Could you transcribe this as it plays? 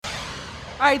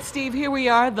right, Steve, here we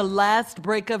are, the last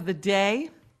break of the day.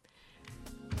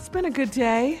 It's been a good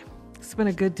day. It's been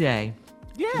a good day.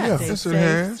 Yeah, Stay yes, safe, it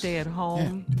has. stay at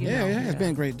home. Yeah, it's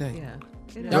been a great day. Yeah.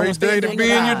 Great day to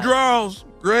be in your drawers.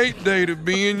 Great day to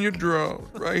be in your drawers.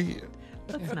 Right here.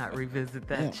 Let's not revisit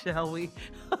that, shall we?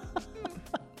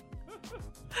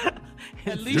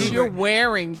 At least you're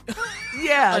wearing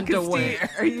underwear. Steve,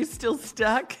 are you still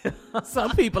stuck?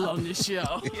 Some people on this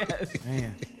show. Yes.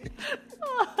 Man.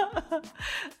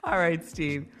 All right,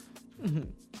 Steve.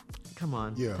 Come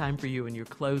on. Yeah. Time for you and your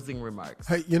closing remarks.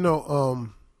 Hey,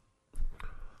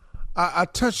 I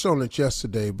touched on it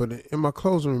yesterday, but in my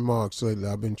closing remarks lately,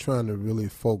 I've been trying to really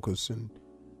focus and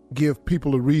give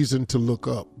people a reason to look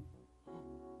up.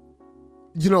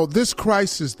 This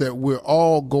crisis that we're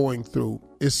all going through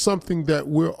is something that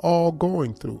we're all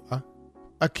going through.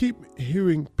 I keep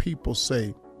hearing people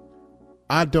say,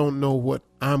 I don't know what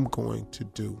I'm going to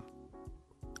do.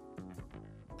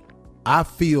 I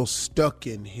feel stuck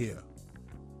in here.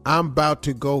 I'm about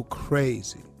to go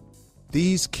crazy.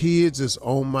 These kids is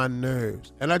on my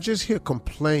nerves. And I just hear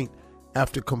complaint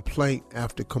after complaint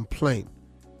after complaint.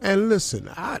 And listen,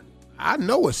 I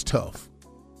know it's tough.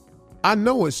 I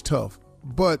know it's tough.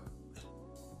 But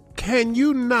can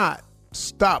you not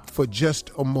stop for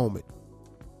just a moment?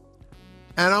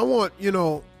 And I want,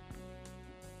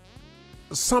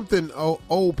 something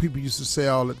old people used to say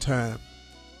all the time.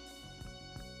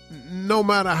 No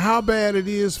matter how bad it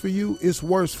is for you, it's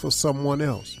worse for someone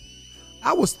else.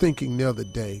 I was thinking the other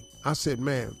day, I said,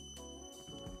 man,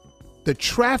 the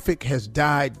traffic has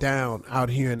died down out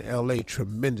here in L.A.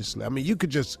 tremendously. I mean, you could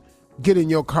just get in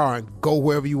your car and go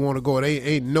wherever you want to go. There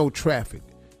ain't no traffic.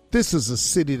 This is a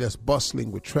city that's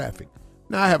bustling with traffic.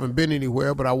 Now, I haven't been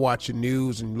anywhere, but I watch the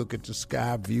news and look at the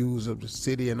sky views of the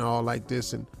city and all like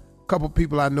this. And a couple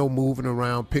people I know moving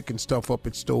around, picking stuff up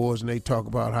at stores, and they talk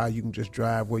about how you can just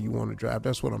drive where you want to drive.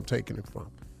 That's what I'm taking it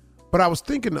from. But I was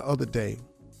thinking the other day,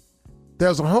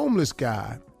 there's a homeless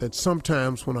guy that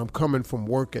sometimes when I'm coming from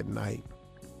work at night,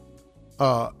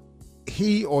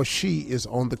 he or she is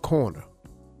on the corner.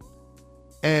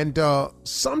 And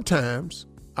sometimes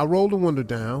I roll the window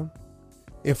down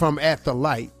if I'm at the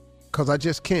light, because I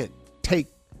just can't take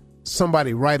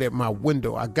somebody right at my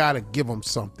window. I got to give them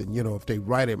something, if they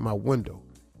right at my window.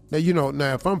 Now,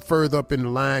 if I'm further up in the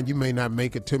line, you may not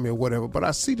make it to me or whatever, but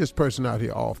I see this person out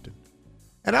here often.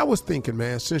 And I was thinking,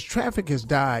 man, since traffic has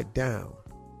died down,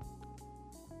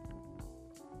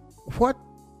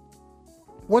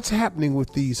 what's happening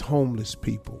with these homeless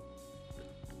people?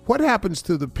 What happens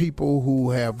to the people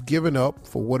who have given up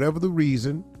for whatever the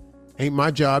reason, ain't my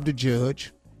job to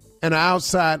judge, and are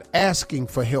outside asking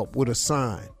for help with a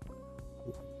sign?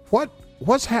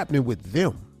 What's happening with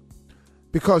them?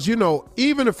 Because,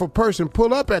 even if a person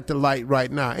pull up at the light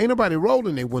right now, ain't nobody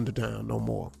rolling their window down no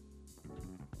more.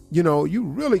 You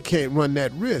really can't run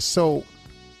that risk. So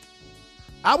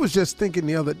I was just thinking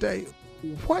the other day,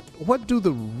 what do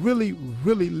the really,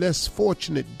 really less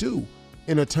fortunate do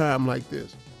in a time like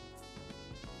this?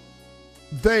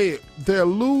 They're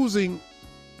losing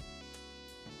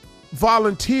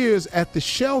volunteers at the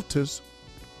shelters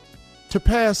to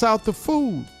pass out the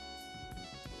food.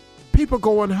 People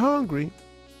going hungry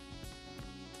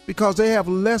because they have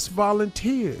less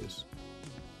volunteers.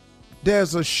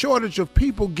 There's a shortage of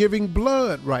people giving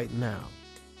blood right now.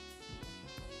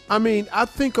 I mean, I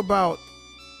think about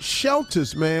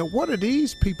shelters, man. What are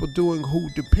these people doing who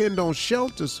depend on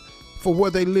shelters for where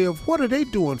they live? What are they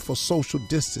doing for social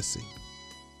distancing?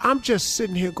 I'm just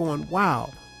sitting here going,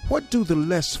 wow, what do the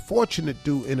less fortunate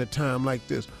do in a time like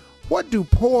this? What do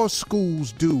poor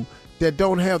schools do that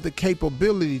don't have the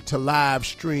capability to live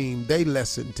stream their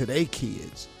lesson to their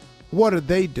kids? What are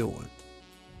they doing?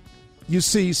 You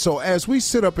see, so as we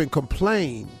sit up and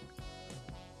complain,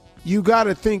 you got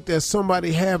to think there's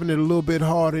somebody having it a little bit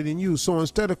harder than you. So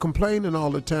instead of complaining all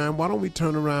the time, why don't we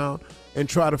turn around and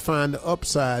try to find the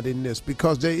upside in this?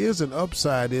 Because there is an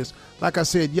upside. Like I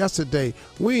said yesterday,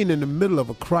 we ain't in the middle of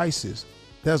a crisis.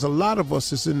 There's a lot of us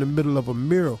that's in the middle of a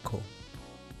miracle.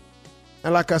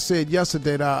 And like I said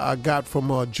yesterday, that I got from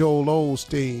Joel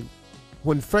Osteen,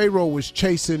 when Pharaoh was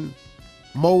chasing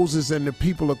Moses and the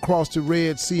people across the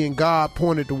Red Sea and God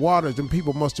pointed the waters, and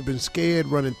people must have been scared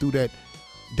running through that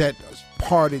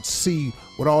parted sea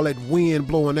with all that wind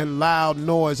blowing, that loud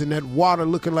noise, and that water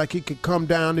looking like it could come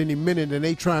down any minute, and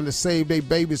they trying to save their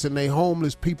babies and they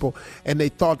homeless people, and they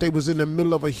thought they was in the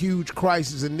middle of a huge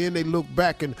crisis, and then they looked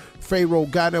back and Pharaoh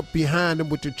got up behind them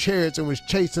with the chariots and was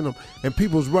chasing them, and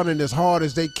people was running as hard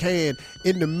as they can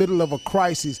in the middle of a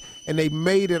crisis, and they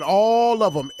made it, all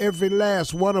of them, every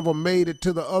last one of them made it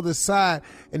to the other side,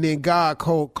 and then God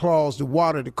caused the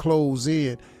water to close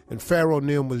in, and Pharaoh and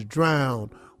them was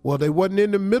drowned. Well, they wasn't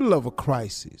in the middle of a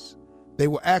crisis. They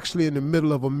were actually in the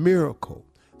middle of a miracle.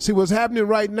 See, what's happening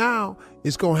right now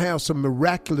is going to have some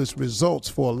miraculous results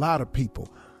for a lot of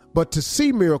people. But to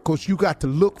see miracles, you got to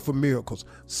look for miracles.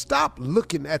 Stop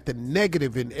looking at the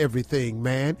negative in everything,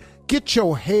 man. Get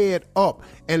your head up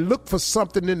and look for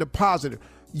something in the positive.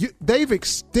 They've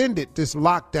extended this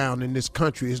lockdown in this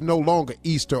country. It's no longer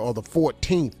Easter or the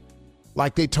 14th.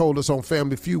 Like they told us on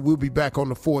Family Feud, we'll be back on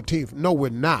the 14th. No, we're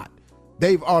not.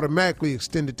 They've automatically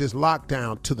extended this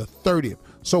lockdown to the 30th.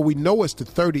 So we know it's the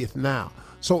 30th now.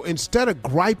 So instead of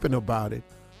griping about it,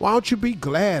 why don't you be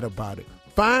glad about it?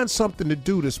 Find something to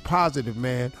do that's positive,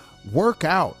 man. Work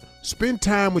out. Spend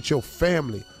time with your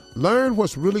family. Learn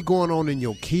what's really going on in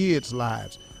your kids'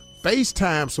 lives.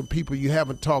 FaceTime some people you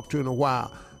haven't talked to in a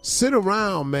while. Sit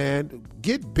around, man.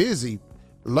 Get busy.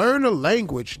 Learn a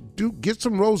language. Get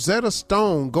some Rosetta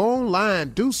Stone. Go online.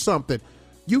 Do something.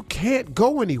 You can't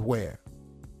go anywhere.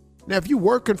 Now, if you're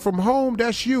working from home,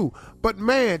 that's you. But,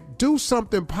 man, do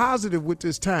something positive with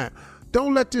this time.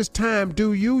 Don't let this time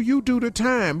do you. You do the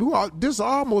time. You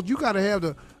got to have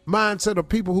the mindset of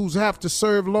people who have to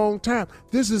serve long time.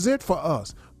 This is it for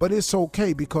us. But it's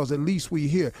okay because at least we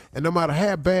here. And no matter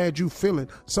how bad you feeling,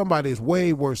 somebody is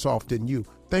way worse off than you.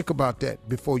 Think about that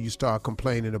before you start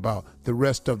complaining about the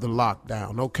rest of the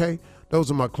lockdown, okay?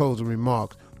 Those are my closing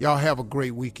remarks. Y'all have a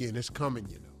great weekend. It's coming,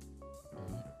 you know.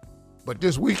 But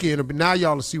this weekend, now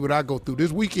y'all will see what I go through.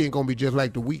 This weekend going to be just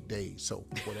like the weekdays, so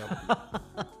whatever.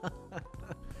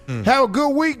 Have a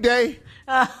good weekday.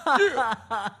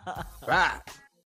 Bye.